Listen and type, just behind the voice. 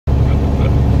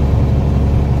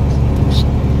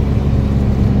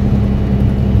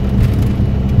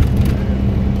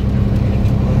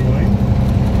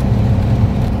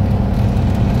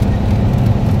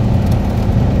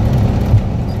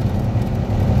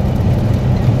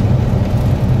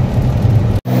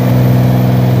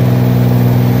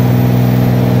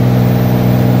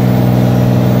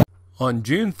On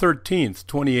June 13th,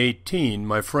 2018,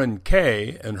 my friend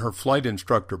Kay and her flight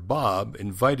instructor Bob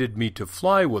invited me to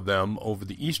fly with them over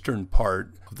the eastern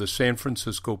part of the San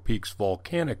Francisco Peaks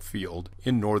volcanic field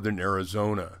in northern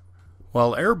Arizona.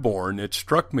 While airborne, it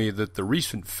struck me that the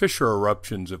recent fissure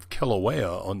eruptions of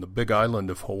Kilauea on the Big Island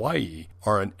of Hawaii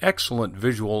are an excellent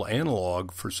visual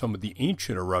analog for some of the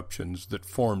ancient eruptions that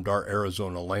formed our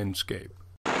Arizona landscape.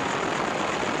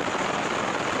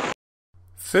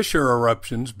 Fissure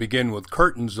eruptions begin with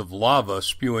curtains of lava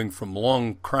spewing from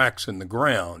long cracks in the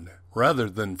ground, rather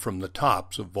than from the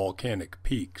tops of volcanic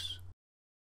peaks.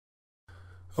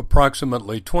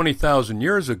 Approximately 20,000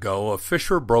 years ago, a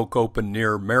fissure broke open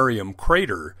near Merriam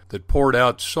Crater that poured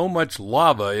out so much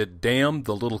lava it dammed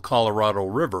the Little Colorado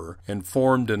River and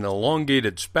formed an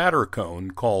elongated spatter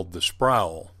cone called the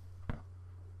Sproul.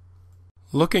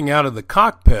 Looking out of the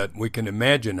cockpit, we can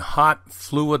imagine hot,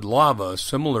 fluid lava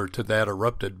similar to that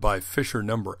erupted by fissure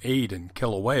number 8 in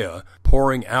Kilauea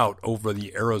pouring out over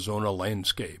the Arizona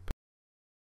landscape.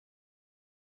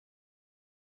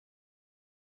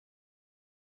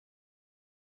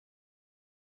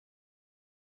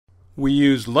 We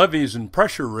used levees and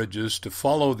pressure ridges to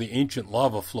follow the ancient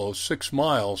lava flow 6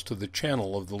 miles to the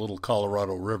channel of the Little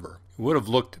Colorado River. It would have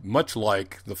looked much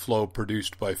like the flow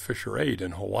produced by Fissure 8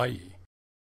 in Hawaii.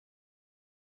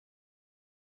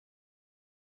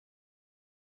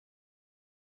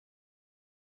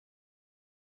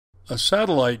 A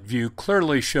satellite view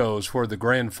clearly shows where the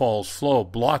Grand Falls flow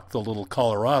blocked the Little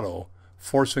Colorado,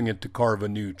 forcing it to carve a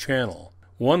new channel.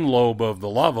 One lobe of the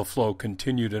lava flow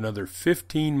continued another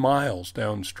 15 miles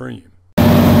downstream.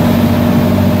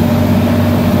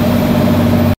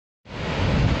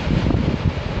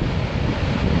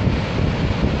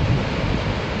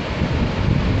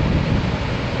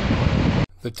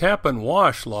 The tap and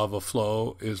wash lava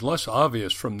flow is less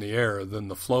obvious from the air than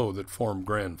the flow that formed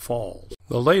Grand Falls.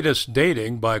 The latest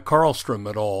dating by Karlstrom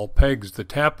et al. Pegs the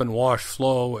tap and wash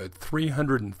flow at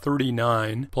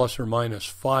 339 plus or minus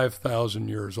 5,000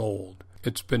 years old.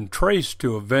 It's been traced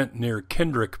to a vent near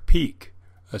Kendrick Peak,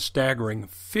 a staggering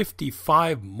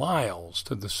 55 miles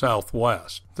to the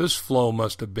southwest. This flow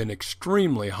must have been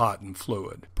extremely hot and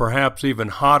fluid, perhaps even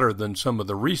hotter than some of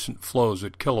the recent flows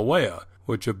at Kilauea,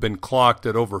 which have been clocked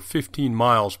at over 15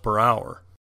 miles per hour.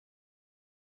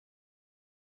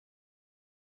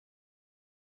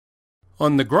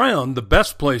 On the ground, the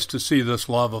best place to see this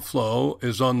lava flow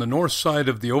is on the north side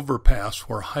of the overpass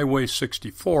where Highway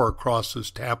 64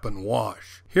 crosses Tap and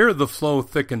Wash. Here the flow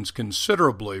thickens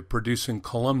considerably, producing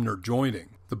columnar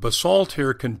joining. The basalt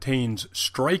here contains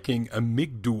striking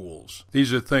amygdules.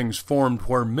 These are things formed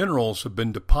where minerals have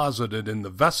been deposited in the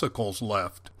vesicles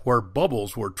left, where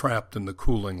bubbles were trapped in the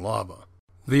cooling lava.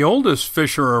 The oldest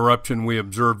fissure eruption we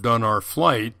observed on our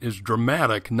flight is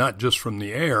dramatic not just from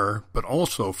the air, but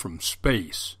also from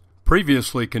space.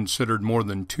 Previously considered more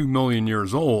than 2 million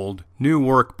years old, new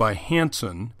work by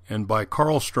Hansen and by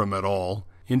Karlstrom et al.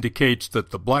 Indicates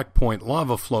that the Black Point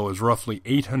lava flow is roughly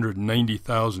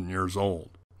 890,000 years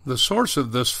old. The source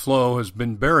of this flow has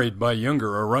been buried by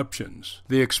younger eruptions.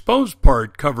 The exposed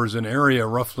part covers an area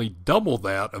roughly double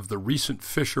that of the recent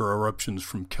fissure eruptions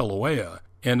from Kilauea,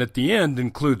 and at the end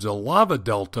includes a lava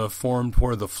delta formed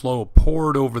where the flow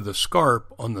poured over the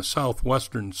scarp on the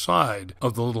southwestern side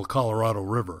of the Little Colorado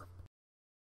River.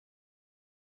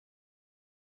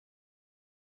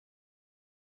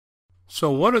 So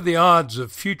what are the odds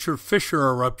of future fissure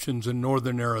eruptions in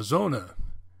northern Arizona?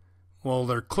 Well,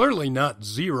 they're clearly not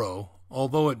zero,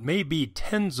 although it may be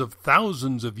tens of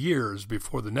thousands of years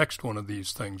before the next one of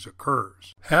these things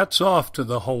occurs. Hats off to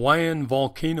the Hawaiian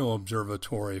Volcano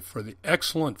Observatory for the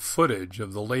excellent footage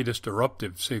of the latest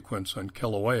eruptive sequence on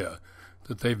Kilauea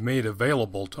that they've made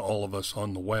available to all of us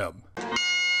on the web.